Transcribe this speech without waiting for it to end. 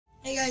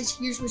Hey guys,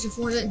 here's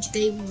WhishedFoil, and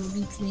today we will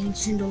be playing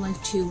Shindo Life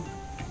 2.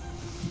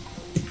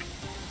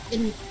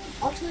 And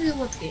I'll tell you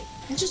what the game.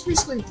 It's just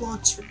basically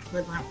blocks for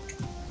round.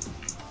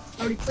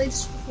 I already played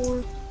this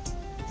before.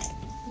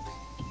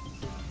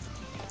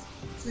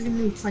 So I'm gonna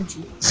do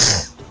punchy.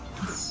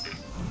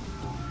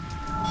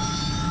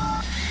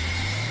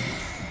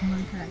 Come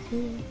on, kind of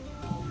cool.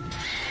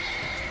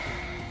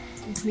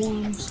 It's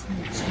worms,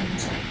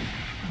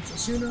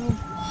 Suno.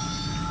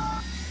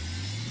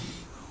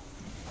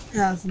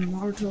 Have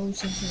Naruto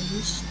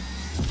sometimes.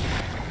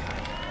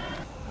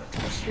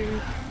 Here.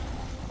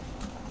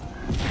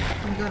 I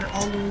got it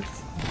all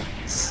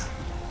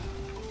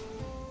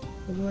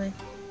the way.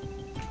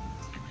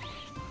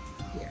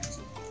 Yeah.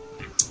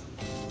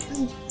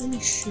 Let me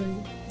show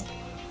you.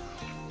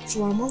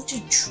 So I want to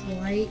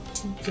try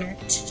to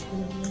get to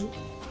the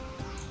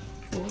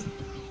right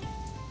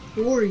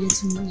or get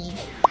some money.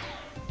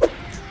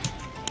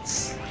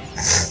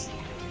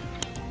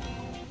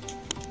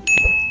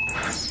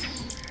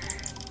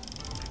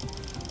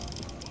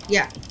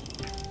 Yeah,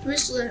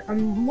 basically,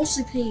 I'm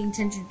mostly paying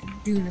attention to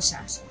Dune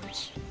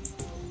Assassins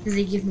because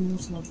they give me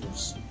most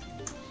levels.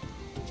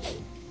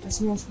 That's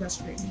the most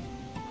best thing.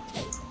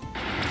 I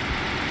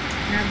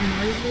have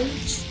Mario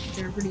Blades,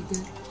 they're pretty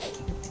good.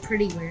 They're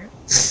pretty rare,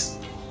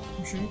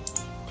 for sure.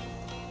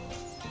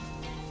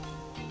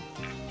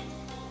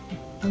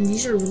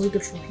 These are really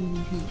good for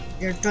PvP.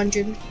 They're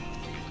dungeon.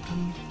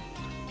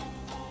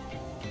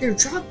 They're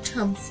dropped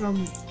from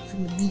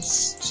the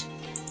beast.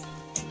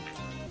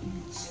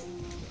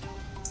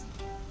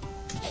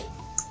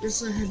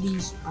 This I have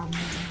these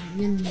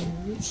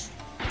windows.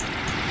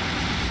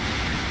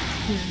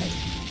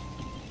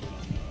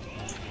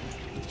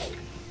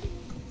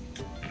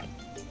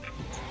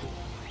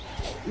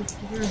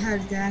 We're gonna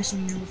have dash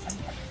and everything.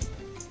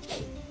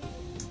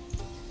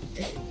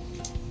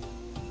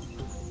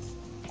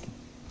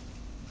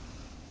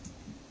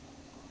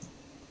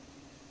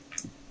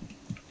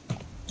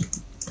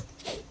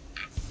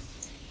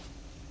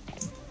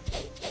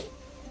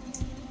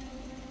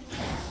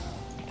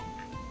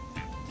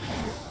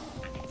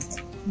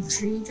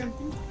 Tree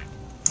jumping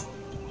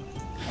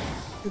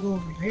to go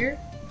over there.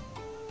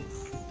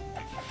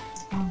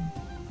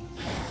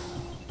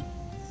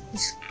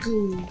 Let's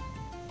go.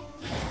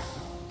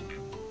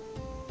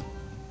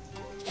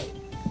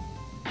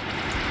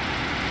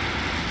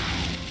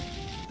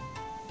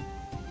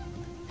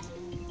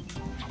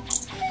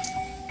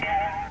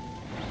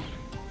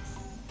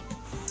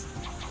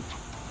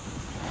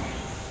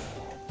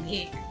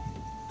 Yeah,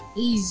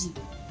 easy.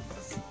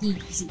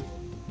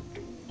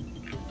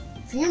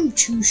 I think I'm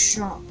too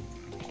sharp.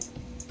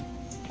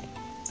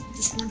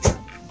 Just one shot.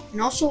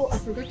 And also, I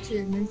forgot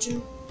to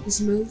mention this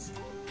move.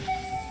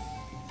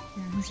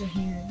 Yeah, here's a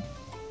hand.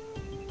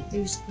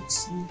 There's a quick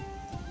sleep.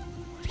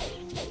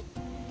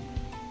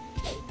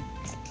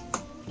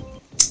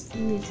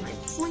 Need my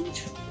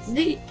point.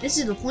 This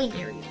is the point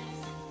area.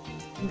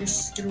 And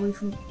just get away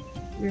from.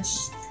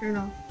 Just turn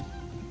off.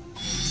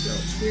 So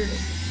here it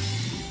is.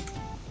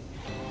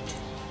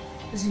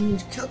 Because I need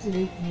to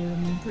calculate where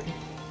I'm gonna put it.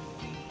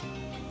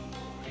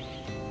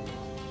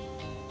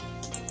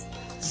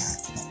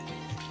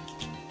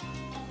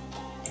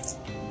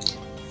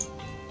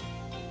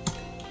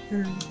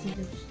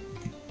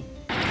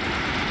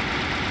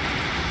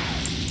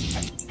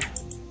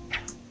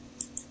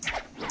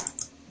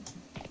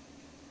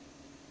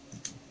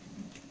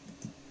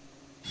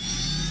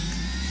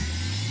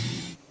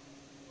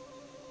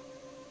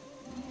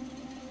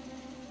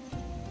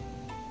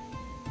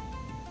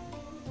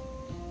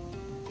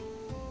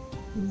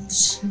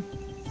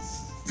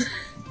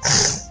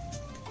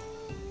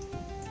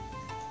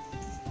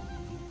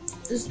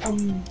 This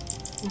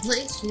the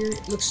place here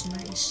looks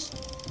nice.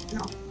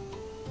 No.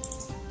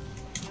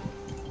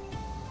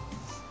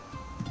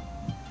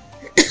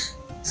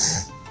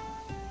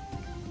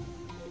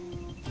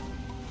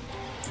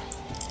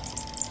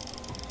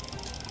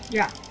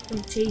 Yeah,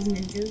 from Chase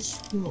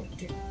Ninjas.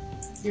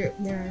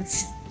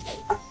 There's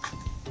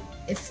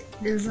if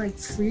there's like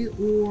 3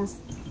 or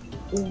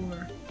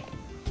 4,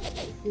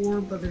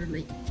 but they're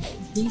like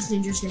these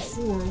ninjas get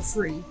 4 or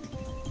free.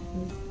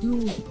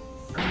 You just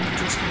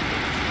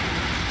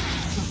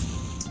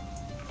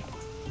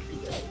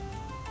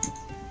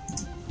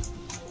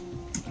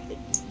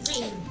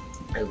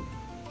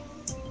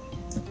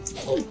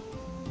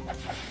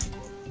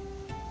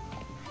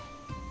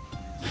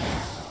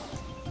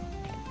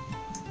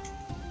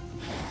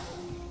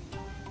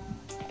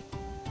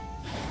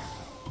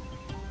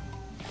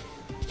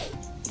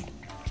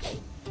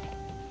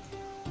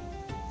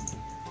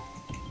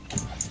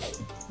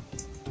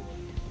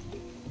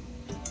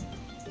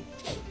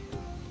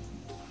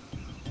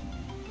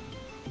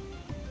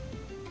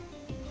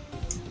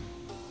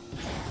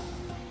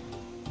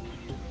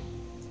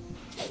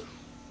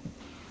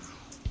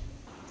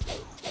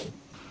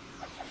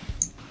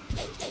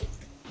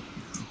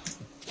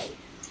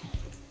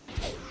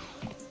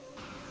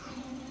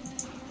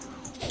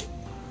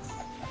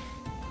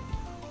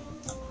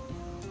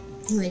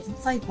They can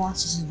fight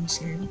bosses in this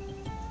game.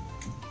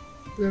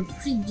 They're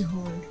pretty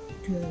hard.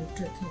 to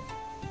kill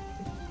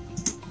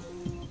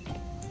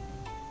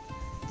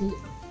the.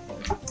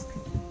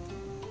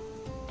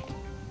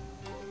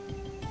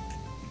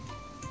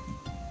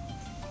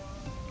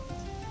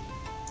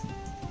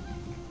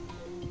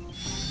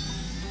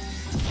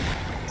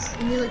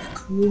 You need like a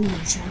room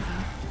or something.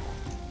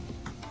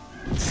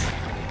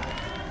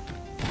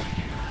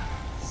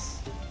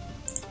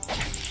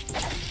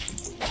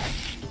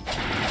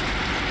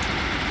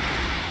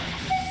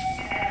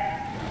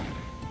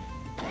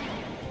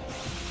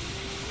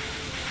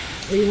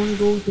 Or you want to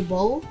go with the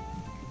bow?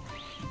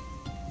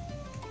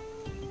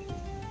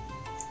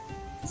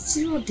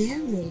 0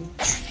 damage.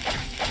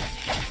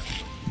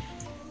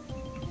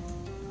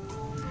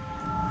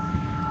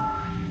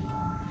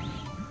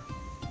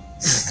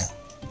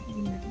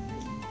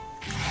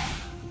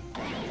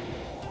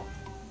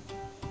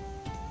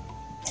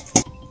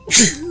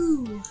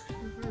 Ooh,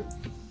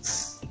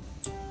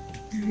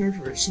 that hurt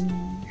for a sneeze.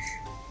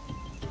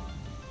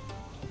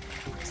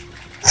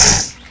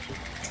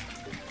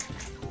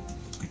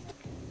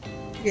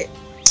 Okay,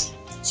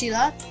 see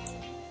that?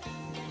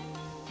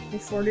 I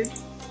farted.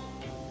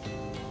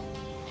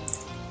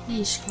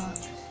 He's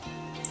caught.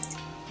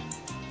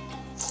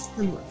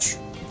 How much?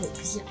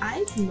 Because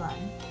I can buy.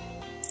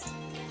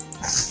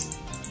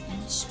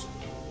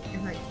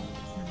 If I can.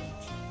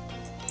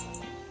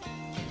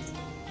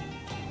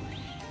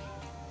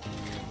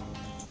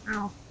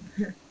 Ow.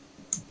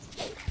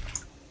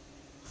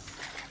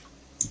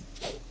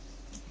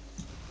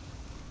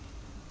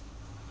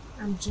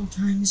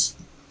 Sometimes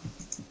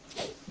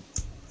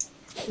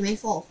it may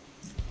fall.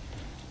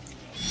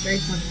 Very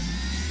funny.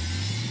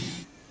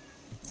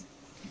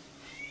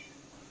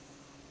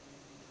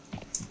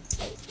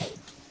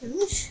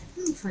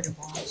 Let me fight a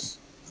boss.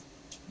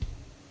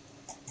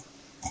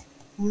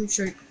 I'm gonna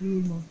show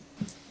you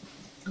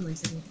I like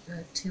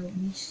the tail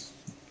beast.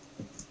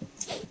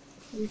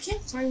 You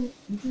can't find.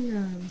 You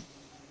can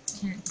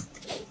can't.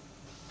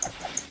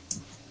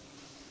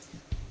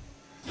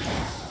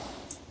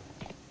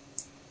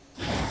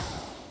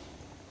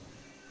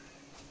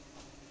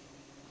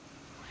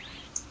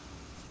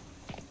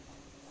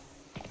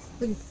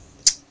 Wait,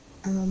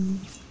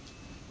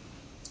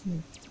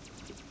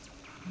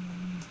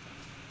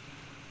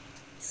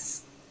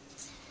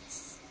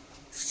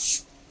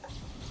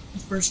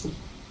 first thing.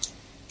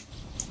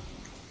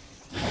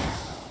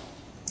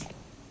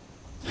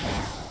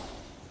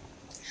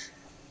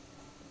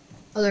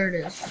 Oh, there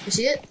it is. You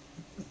see it?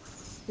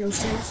 Those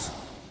stairs?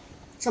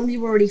 Some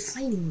people are already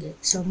fighting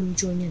it, so I'm gonna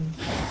join in.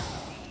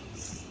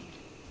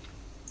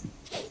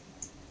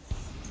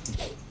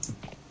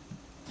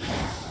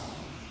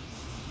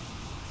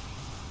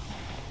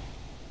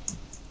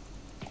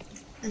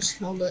 I just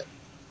held it.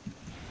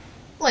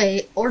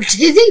 Wait, or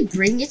did they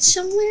bring it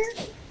somewhere?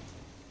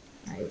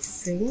 I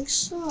think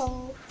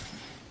so.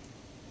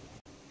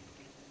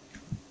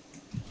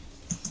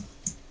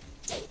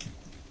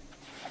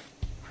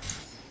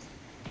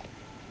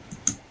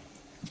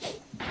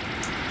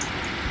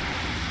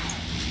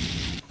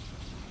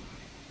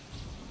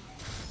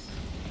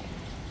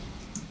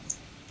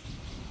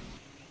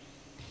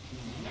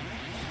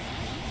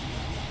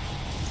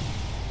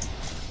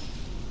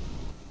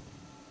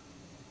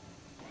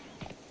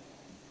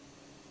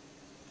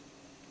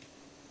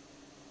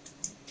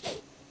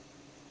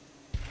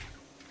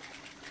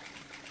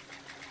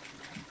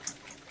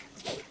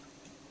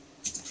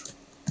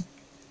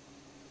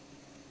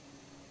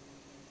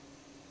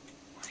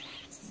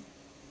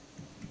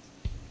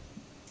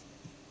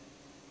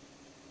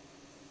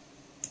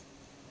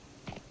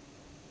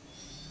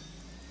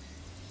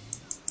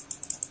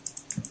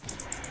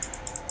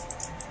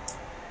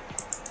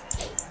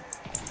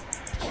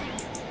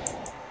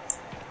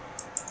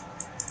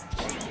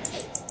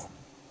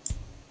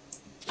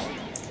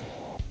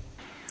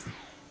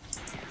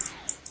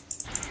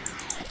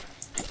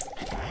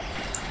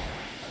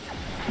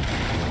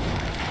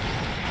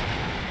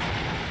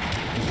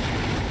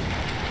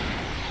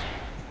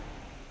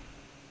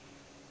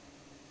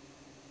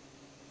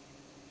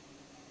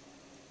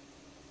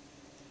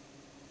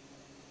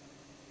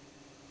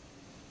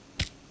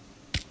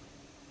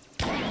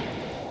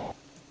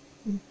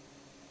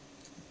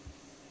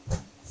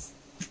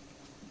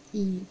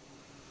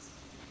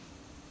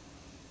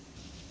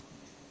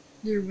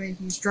 Either way,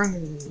 he's stronger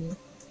than me.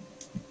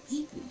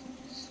 Maybe.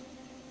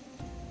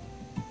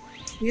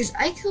 Because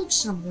I killed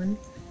someone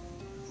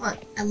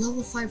at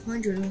level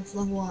 500 with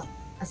level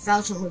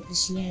 1000 with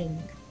this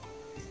Yang.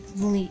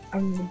 I've only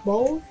on the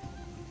bow,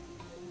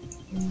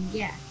 and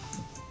yeah,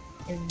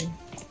 and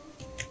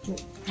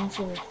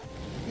also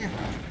yeah,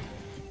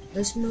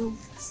 this move,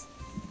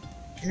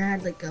 and I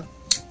had like a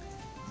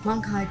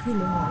Bankai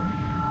Kuma.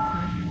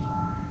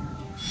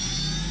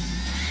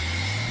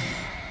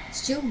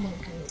 Still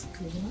Bankai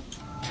Kuma.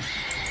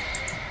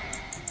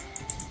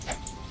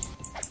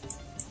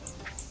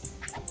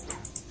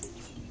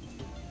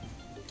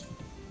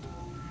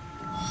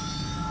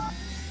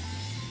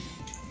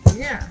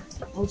 Yeah,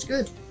 that was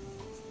good.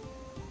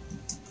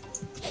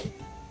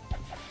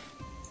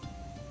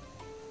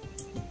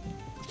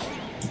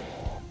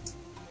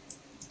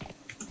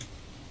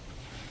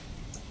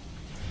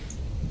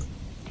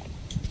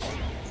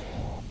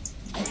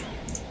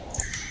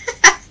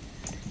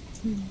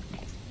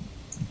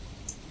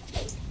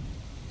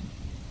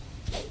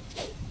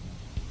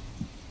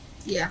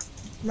 Yeah,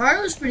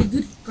 Mario is pretty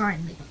good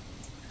currently.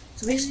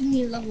 So basically, you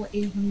need level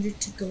 800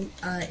 to go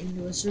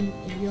into a certain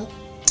area.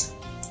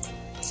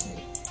 So,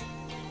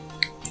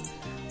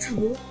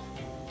 trouble.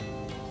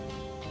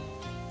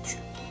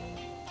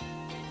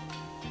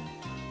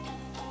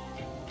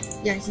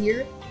 Yeah,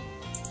 here,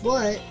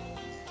 but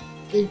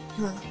it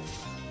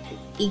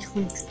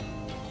 800.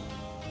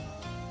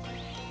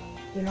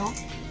 You know,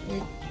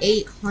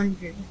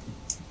 800.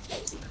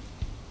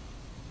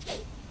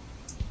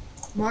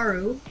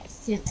 Maru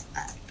can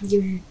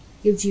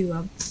gives you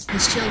the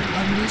skill of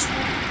unleash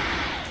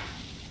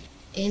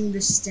and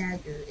the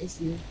stagger if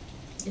you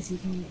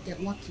can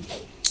get lucky.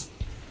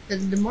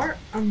 The more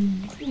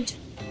unleash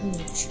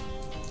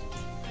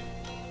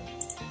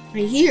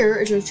right here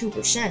is a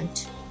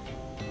 2%.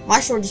 My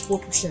sword is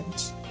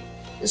 4%.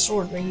 This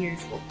sword right here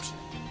is 4%.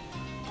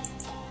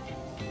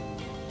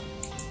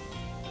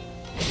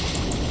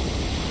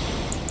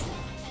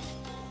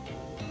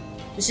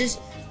 This is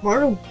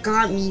Mario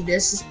got me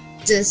this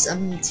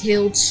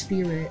tailed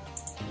spirit.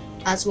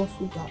 That's what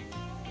who got.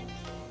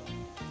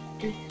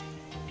 Okay.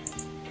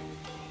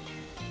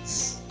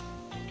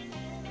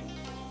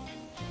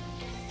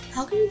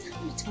 How can you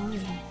tell the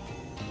time?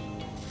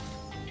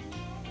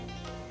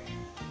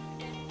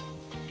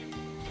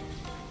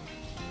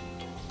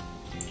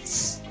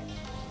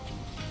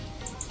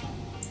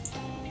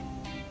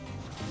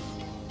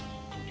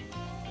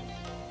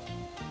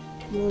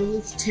 Well, it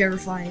looks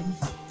terrifying.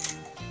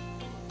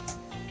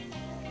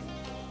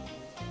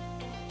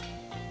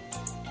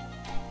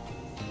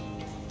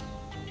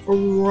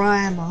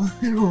 Rama.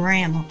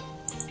 Cram.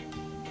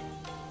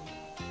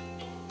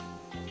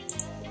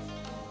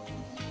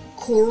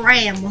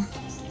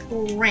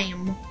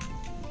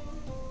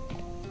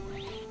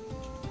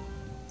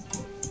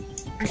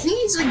 I think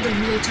it's like the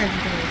real type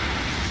of day.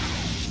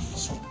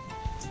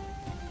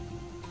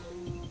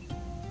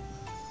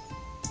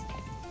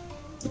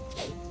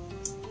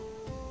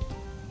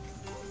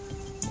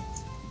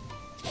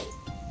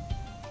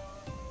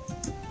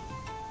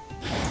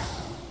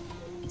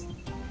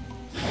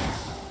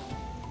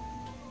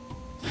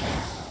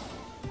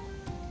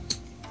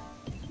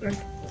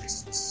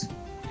 Quests.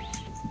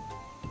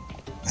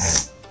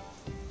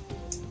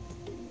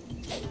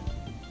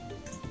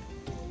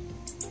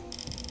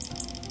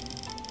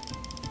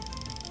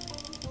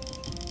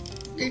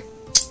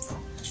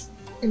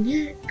 And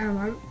here, I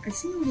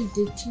think I already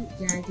did 2.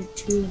 Yeah, I did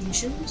 2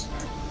 missions.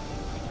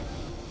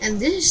 And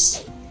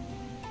this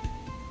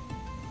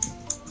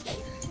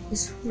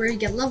is where you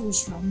get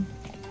levels from.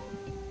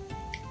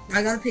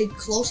 I gotta pay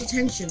close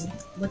attention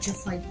what you're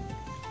fighting.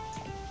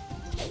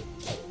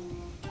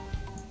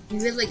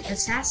 If you're like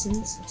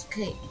assassins, it's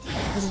okay.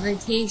 But if they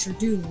tanks or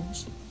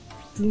dunes,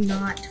 do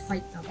not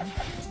fight them.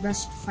 It's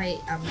best to fight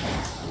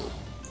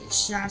the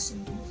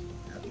assassins.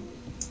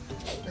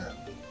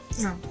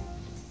 No.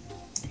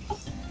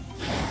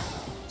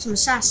 Some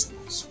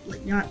assassins,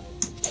 like not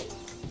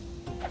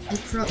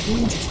like corrupt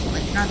ninjas, but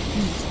like not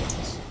these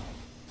ones.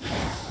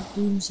 Like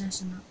doom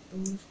assassin, not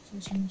those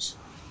assassins.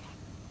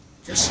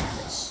 Just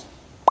this.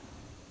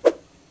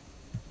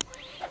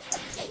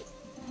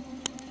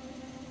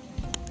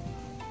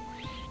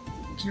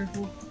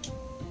 Careful.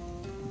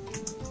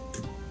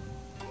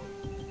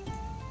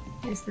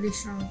 It's pretty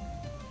strong.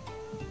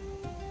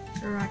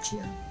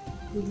 Sarachia.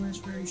 Good one is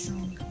very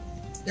strong. You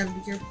gotta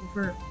be careful of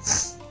her.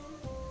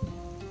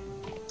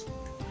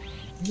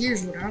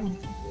 Here's what I'm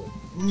looking for.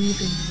 I'm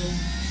looking for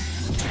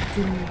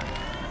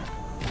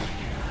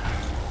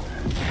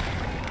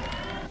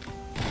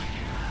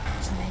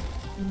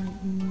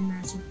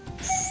massive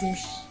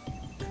fish.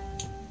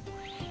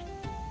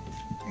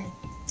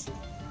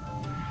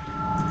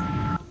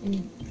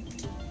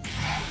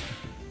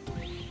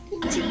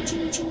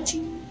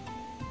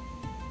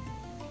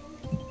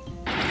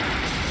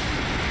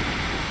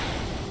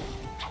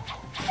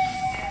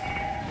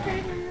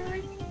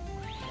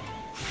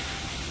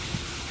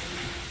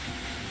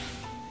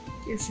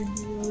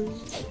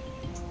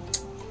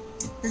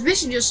 It's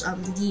basically just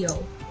Dio,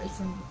 like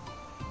from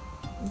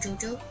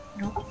JoJo,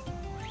 no?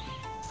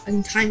 I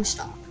can time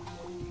stop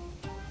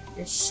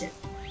this shit.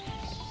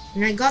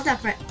 And I got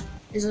that by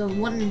is a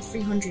 1 in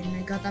 300, and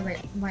I got that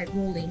by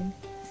rolling.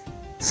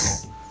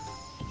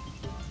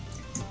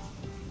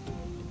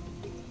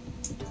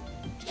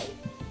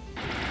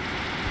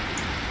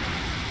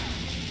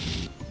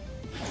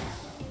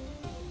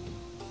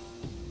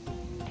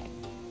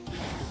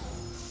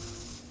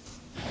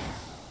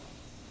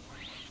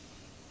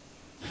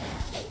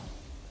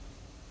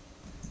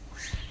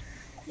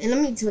 And let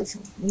me tell you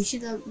something. You see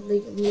that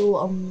like little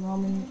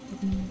ramen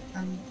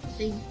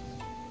thing?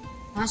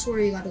 That's where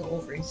you gotta go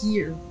over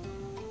here.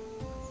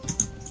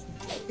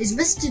 It's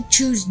best to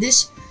choose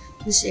this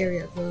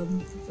area, the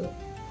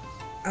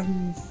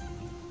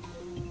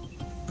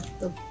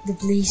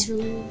Blaze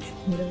Village,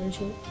 whatever it's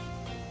called.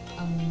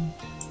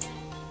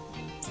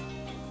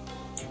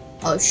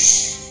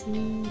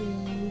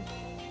 Shindo.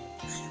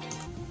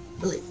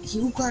 Like,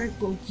 you gotta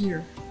go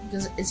here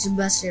because it's the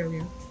best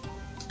area.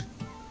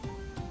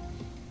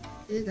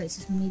 Hey guys,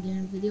 this is me doing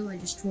a video. I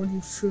just told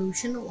you through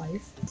Shindo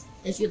Life.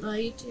 If you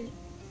liked it,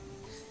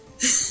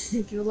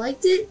 if you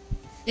liked it,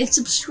 and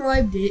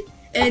subscribed it,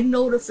 and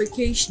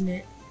notification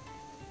it.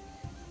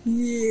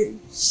 Yeah,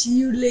 see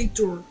you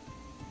later.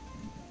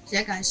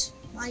 Yeah guys,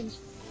 bye.